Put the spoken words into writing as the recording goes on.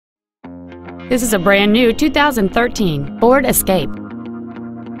This is a brand new 2013 Ford Escape.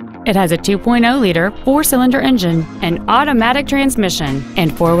 It has a 2.0-liter four-cylinder engine, an automatic transmission,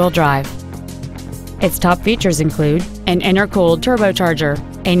 and four-wheel drive. Its top features include an intercooled turbocharger,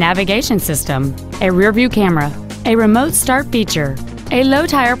 a navigation system, a rear-view camera, a remote start feature, a low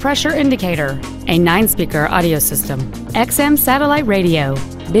tire pressure indicator, a 9-speaker audio system, XM satellite radio,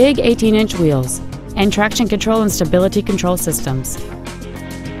 big 18-inch wheels, and traction control and stability control systems.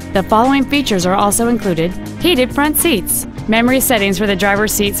 The following features are also included: heated front seats, memory settings for the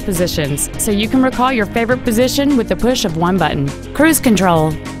driver's seat's positions, so you can recall your favorite position with the push of one button, cruise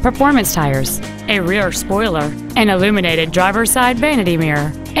control, performance tires, a rear spoiler, an illuminated driver's side vanity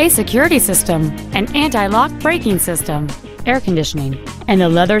mirror, a security system, an anti-lock braking system, air conditioning, and the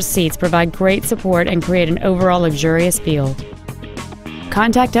leather seats provide great support and create an overall luxurious feel.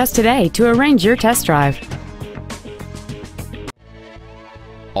 Contact us today to arrange your test drive.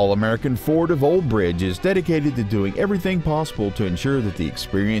 All-American Ford of Old Bridge is dedicated to doing everything possible to ensure that the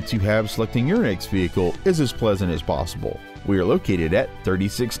experience you have selecting your next vehicle is as pleasant as possible. We are located at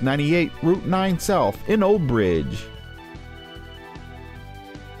 3698 Route 9 South in Old Bridge.